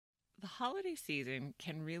holiday season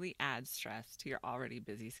can really add stress to your already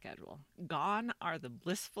busy schedule. Gone are the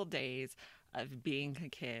blissful days of being a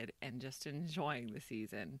kid and just enjoying the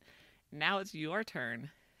season. Now it's your turn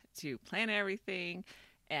to plan everything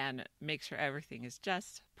and make sure everything is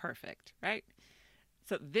just perfect, right?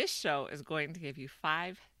 So, this show is going to give you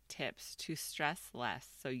 5 tips to stress less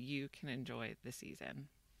so you can enjoy the season.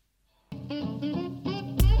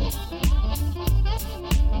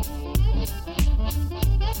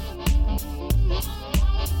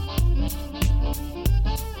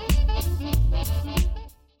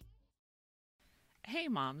 Hey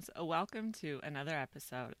moms, welcome to another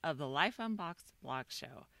episode of the Life Unboxed blog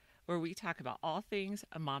show, where we talk about all things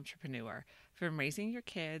a momtrepreneur, from raising your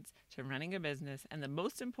kids to running a business, and the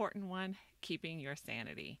most important one, keeping your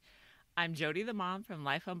sanity. I'm Jody the mom from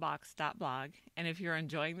lifeunboxed.blog, and if you're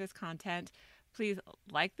enjoying this content, please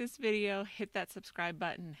like this video, hit that subscribe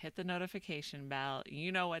button, hit the notification bell.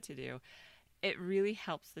 You know what to do. It really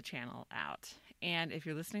helps the channel out. And if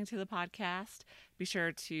you're listening to the podcast, be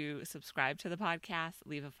sure to subscribe to the podcast,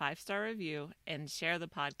 leave a 5-star review, and share the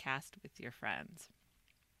podcast with your friends.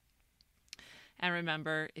 And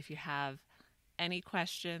remember, if you have any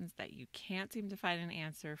questions that you can't seem to find an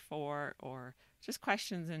answer for, or just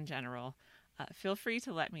questions in general, feel free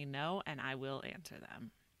to let me know and I will answer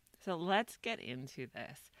them. So let's get into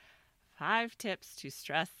this. 5 tips to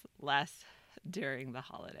stress less during the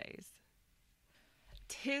holidays.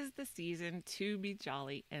 'Tis the season to be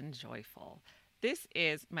jolly and joyful. This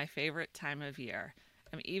is my favorite time of year.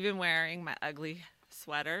 I'm even wearing my ugly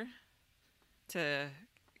sweater to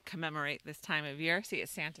commemorate this time of year. See,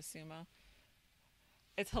 it's Santa Sumo.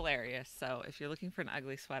 It's hilarious. So if you're looking for an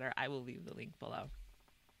ugly sweater, I will leave the link below.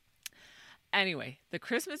 Anyway, the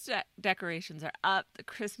Christmas decorations are up, the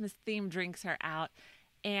Christmas themed drinks are out,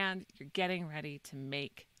 and you're getting ready to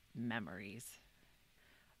make memories.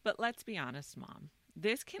 But let's be honest, Mom.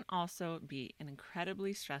 This can also be an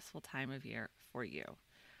incredibly stressful time of year for you.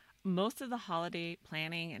 Most of the holiday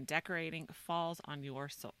planning and decorating falls on your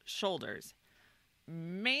shoulders,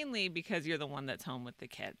 mainly because you're the one that's home with the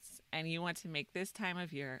kids, and you want to make this time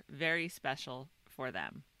of year very special for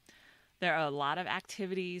them. There are a lot of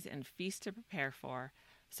activities and feasts to prepare for,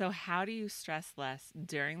 so how do you stress less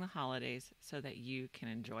during the holidays so that you can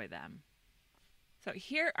enjoy them? So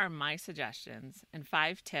here are my suggestions and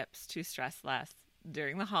 5 tips to stress less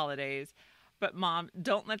during the holidays. But Mom,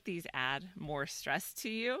 don't let these add more stress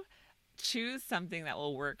to you. Choose something that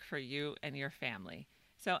will work for you and your family.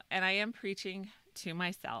 And I am preaching to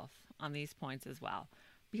myself on these points as well,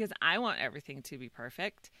 because I want everything to be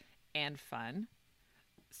perfect and fun.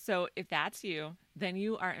 So if that's you, then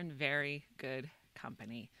you are in very good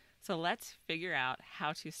company. So let's figure out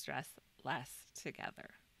how to stress less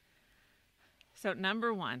together. So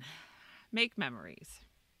number 1, make memories,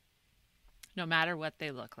 no matter what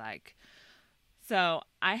they look like. So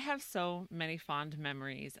I have so many fond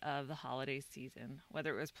memories of the holiday season,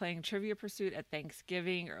 whether it was playing Trivia Pursuit at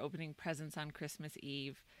Thanksgiving or opening presents on Christmas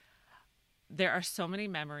Eve. There are so many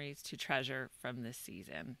memories to treasure from this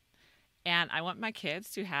season. And I want my kids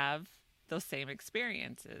to have those same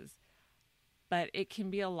experiences. But it can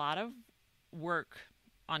be a lot of work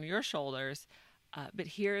on your shoulders. But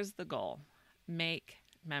here's the goal. Make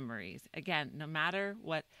memories. Again, no matter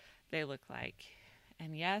what they look like.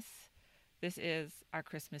 And yes, this is our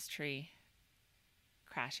Christmas tree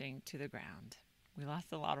crashing to the ground. We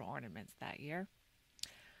lost a lot of ornaments that year.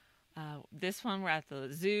 This one, we're at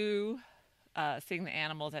the zoo, seeing the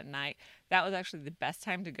animals at night. That was actually the best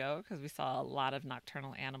time to go because we saw a lot of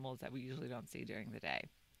nocturnal animals that we usually don't see during the day.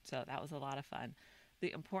 So that was a lot of fun.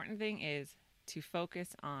 The important thing is to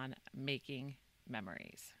focus on making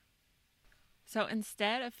memories. So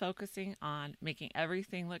instead of focusing on making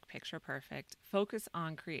everything look picture perfect, focus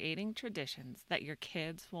on creating traditions that your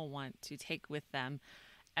kids will want to take with them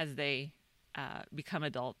as they become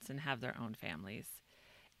adults and have their own families.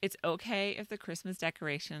 It's okay if the Christmas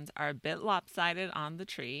decorations are a bit lopsided on the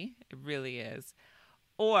tree. It really is.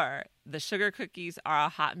 Or the sugar cookies are a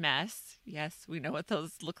hot mess. Yes, we know what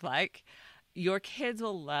those look like. Your kids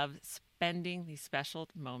will love spending these special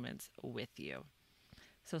moments with you.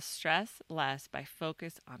 So stress less by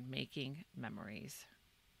focus on making memories.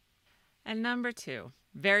 And number 2,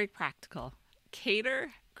 very practical,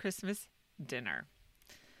 cater Christmas dinner.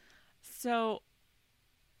 So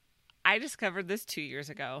I discovered this 2 years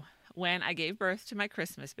ago when I gave birth to my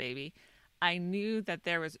Christmas baby. I knew that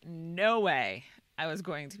there was no way I was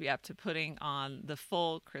going to be up to putting on the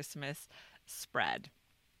full Christmas spread.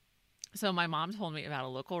 So my mom told me about a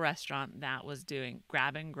local restaurant that was doing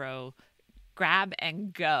grab and go.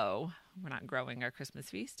 We're not growing our Christmas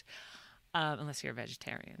feast. unless you're a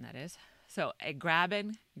vegetarian, that is. So a grab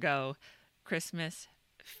and go Christmas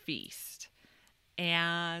feast.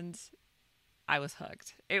 And I was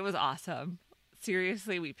hooked. It was awesome.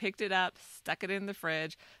 Seriously, we picked it up, stuck it in the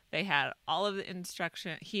fridge. They had all of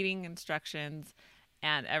the heating instructions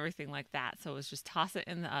and everything like that. So it was just toss it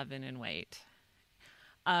in the oven and wait.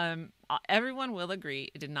 Everyone will agree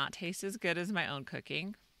it did not taste as good as my own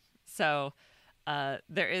cooking. So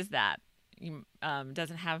there is that.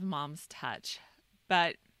 Doesn't have mom's touch.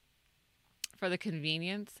 But for the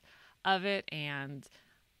convenience of it and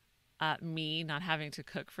me not having to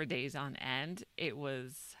cook for days on end, it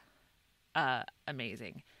was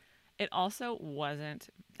amazing. It also wasn't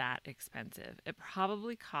that expensive. It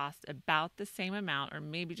probably cost about the same amount or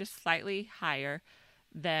maybe just slightly higher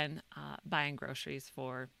than buying groceries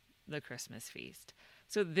for the Christmas feast.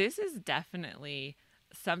 So this is definitely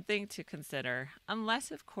something to consider,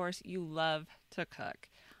 unless, of course, you love to cook.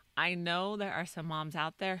 I know there are some moms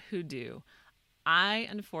out there who do. I,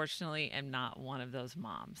 unfortunately, am not one of those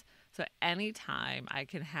moms. So anytime I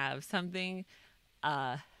can have something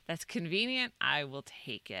that's convenient, I will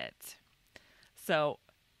take it. So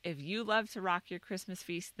if you love to rock your Christmas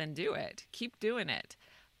feast, then do it. Keep doing it.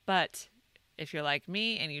 But if you're like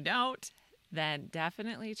me and you don't, then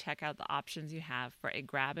definitely check out the options you have for a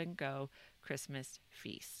grab and go Christmas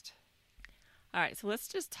feast. All right, so let's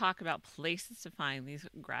just talk about places to find these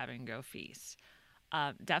grab and go feasts.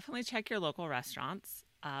 Definitely check your local restaurants.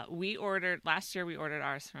 Last year we ordered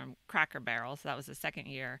ours from Cracker Barrel, so that was the second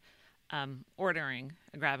year ordering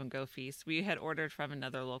a grab and go feast. We had ordered from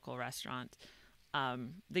another local restaurant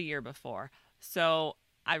the year before. So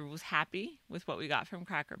I was happy with what we got from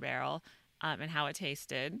Cracker Barrel and how it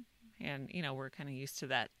tasted. And, we're kind of used to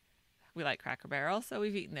that. We like Cracker Barrel, so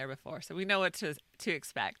we've eaten there before. So we know what to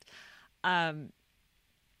expect. And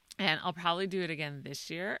I'll probably do it again this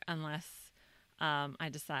year unless I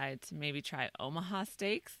decide to maybe try Omaha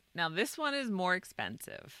Steaks. Now, this one is more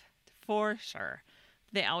expensive, for sure.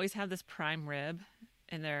 They always have this prime rib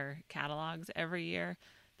in their catalogs every year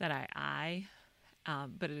that I eye,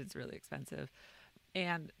 but it is really expensive.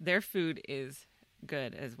 And their food is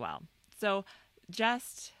good as well. So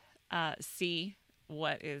just see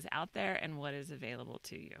what is out there and what is available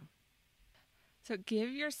to you. So give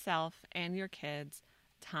yourself and your kids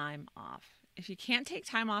time off. If you can't take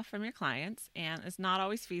time off from your clients, and it's not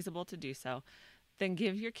always feasible to do so, then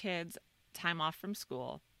give your kids time off from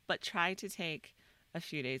school, but try to take a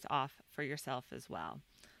few days off for yourself as well.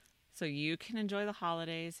 So you can enjoy the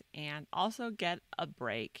holidays and also get a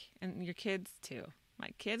break. And your kids too.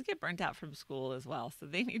 My kids get burnt out from school as well, so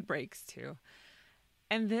they need breaks too.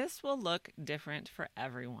 And this will look different for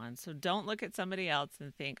everyone. So don't look at somebody else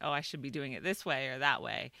and think, oh, I should be doing it this way or that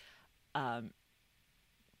way.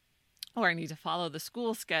 Or I need to follow the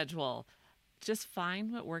school schedule. Just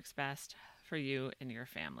find what works best for you and your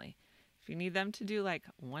family. If you need them to do like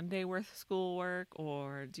one day worth of schoolwork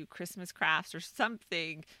or do Christmas crafts or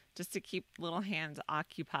something just to keep little hands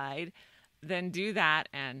occupied, then do that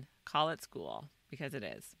and call it school, because it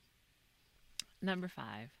is. Number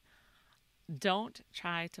 5, don't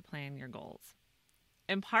try to plan your goals.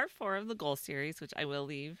 In part 4 of the goal series, which I will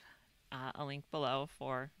leave a link below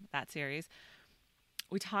for that series,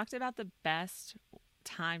 we talked about the best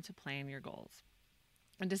time to plan your goals.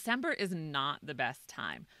 And December is not the best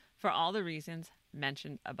time for all the reasons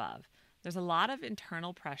mentioned above. There's a lot of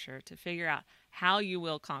internal pressure to figure out how you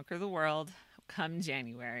will conquer the world come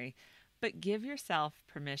January, but give yourself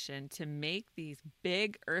permission to make these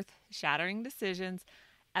big earth-shattering decisions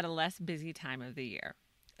at a less busy time of the year.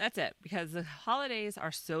 That's it, because the holidays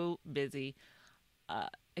are so busy.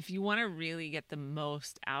 If you want to really get the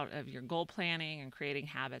most out of your goal planning and creating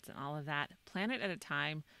habits and all of that, plan it at a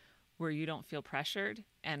time where you don't feel pressured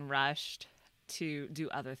and rushed to do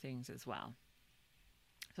other things as well.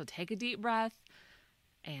 So take a deep breath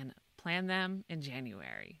and plan them in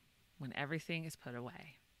January when everything is put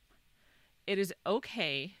away. It is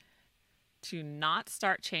okay to not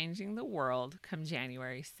start changing the world come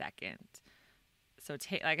January 2nd. So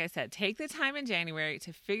like I said, take the time in January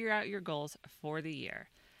to figure out your goals for the year.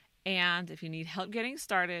 And if you need help getting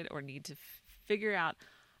started or need to figure out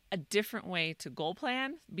a different way to goal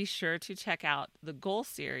plan, be sure to check out the goal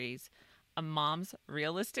series, A Mom's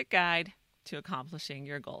Realistic Guide to Accomplishing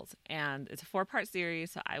Your Goals. And it's a 4-part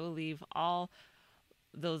series, so I will leave all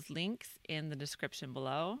those links in the description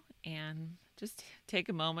below, and just take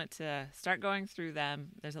a moment to start going through them.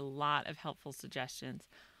 There's a lot of helpful suggestions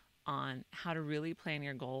on how to really plan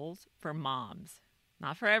your goals for moms.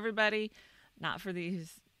 Not for everybody, not for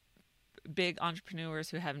these big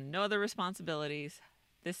entrepreneurs who have no other responsibilities.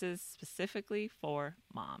 This is specifically for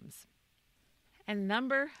moms. And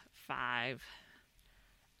number 5,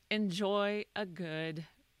 enjoy a good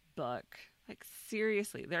book. Like,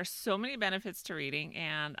 seriously, there are so many benefits to reading,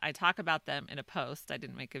 and I talk about them in a post. I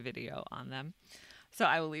didn't make a video on them, so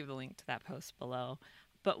I will leave the link to that post below.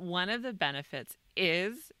 But one of the benefits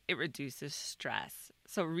is it reduces stress.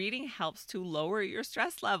 So reading helps to lower your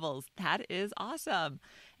stress levels. That is awesome.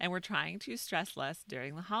 And we're trying to stress less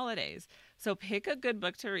during the holidays. So pick a good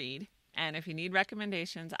book to read. And if you need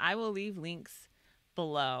recommendations, I will leave links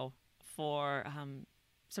below for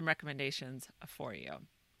some recommendations for you.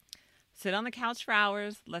 Sit on the couch for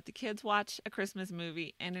hours, let the kids watch a Christmas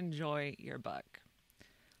movie, and enjoy your book.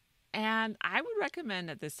 And I would recommend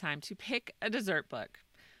at this time to pick a dessert book.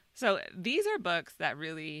 So these are books that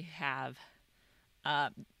really have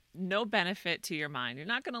no benefit to your mind. You're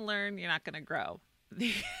not going to learn, you're not going to grow.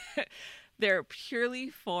 They're purely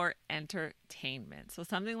for entertainment. So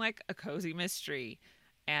something like A Cozy Mystery.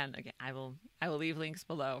 And again, I will leave links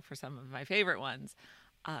below for some of my favorite ones.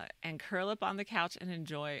 And curl up on the couch and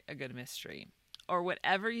enjoy a good mystery. Or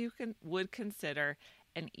whatever you would consider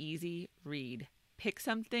an easy read. Pick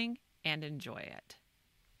something and enjoy it.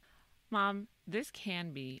 Mom, this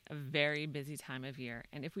can be a very busy time of year,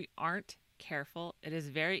 and if we aren't careful, it is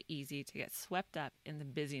very easy to get swept up in the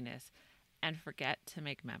busyness and forget to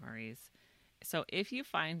make memories. So if you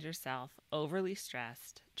find yourself overly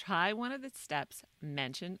stressed, try one of the steps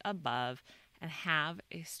mentioned above and have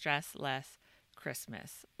a stress-less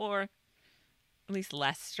Christmas, or at least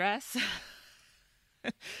less stress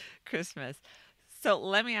Christmas. So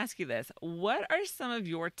let me ask you this. What are some of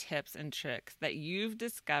your tips and tricks that you've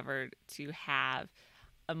discovered to have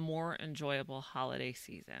a more enjoyable holiday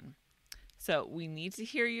season? So we need to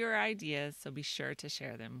hear your ideas, so be sure to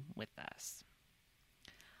share them with us.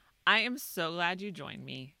 I am so glad you joined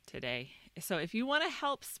me today. So if you want to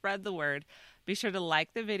help spread the word, be sure to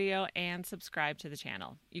like the video and subscribe to the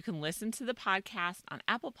channel. You can listen to the podcast on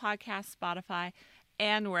Apple Podcasts, Spotify,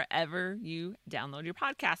 and wherever you download your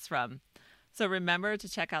podcasts from. So remember to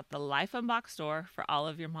check out the Life Unboxed store for all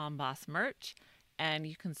of your Mom Boss merch, and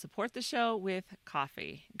you can support the show with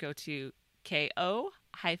coffee. Go to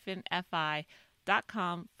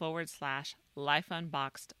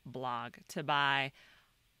ko-fi.com/lifeunboxedblog to buy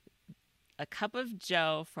a cup of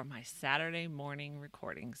joe for my Saturday morning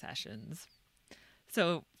recording sessions.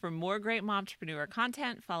 So for more great momtrepreneur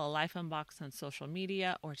content, follow Life Unboxed on social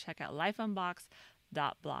media or check out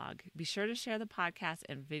lifeunboxed.blog. Be sure to share the podcast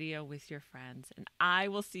and video with your friends, and I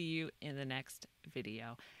will see you in the next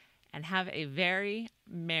video. And have a very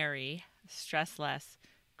merry, stressless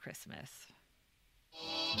Christmas.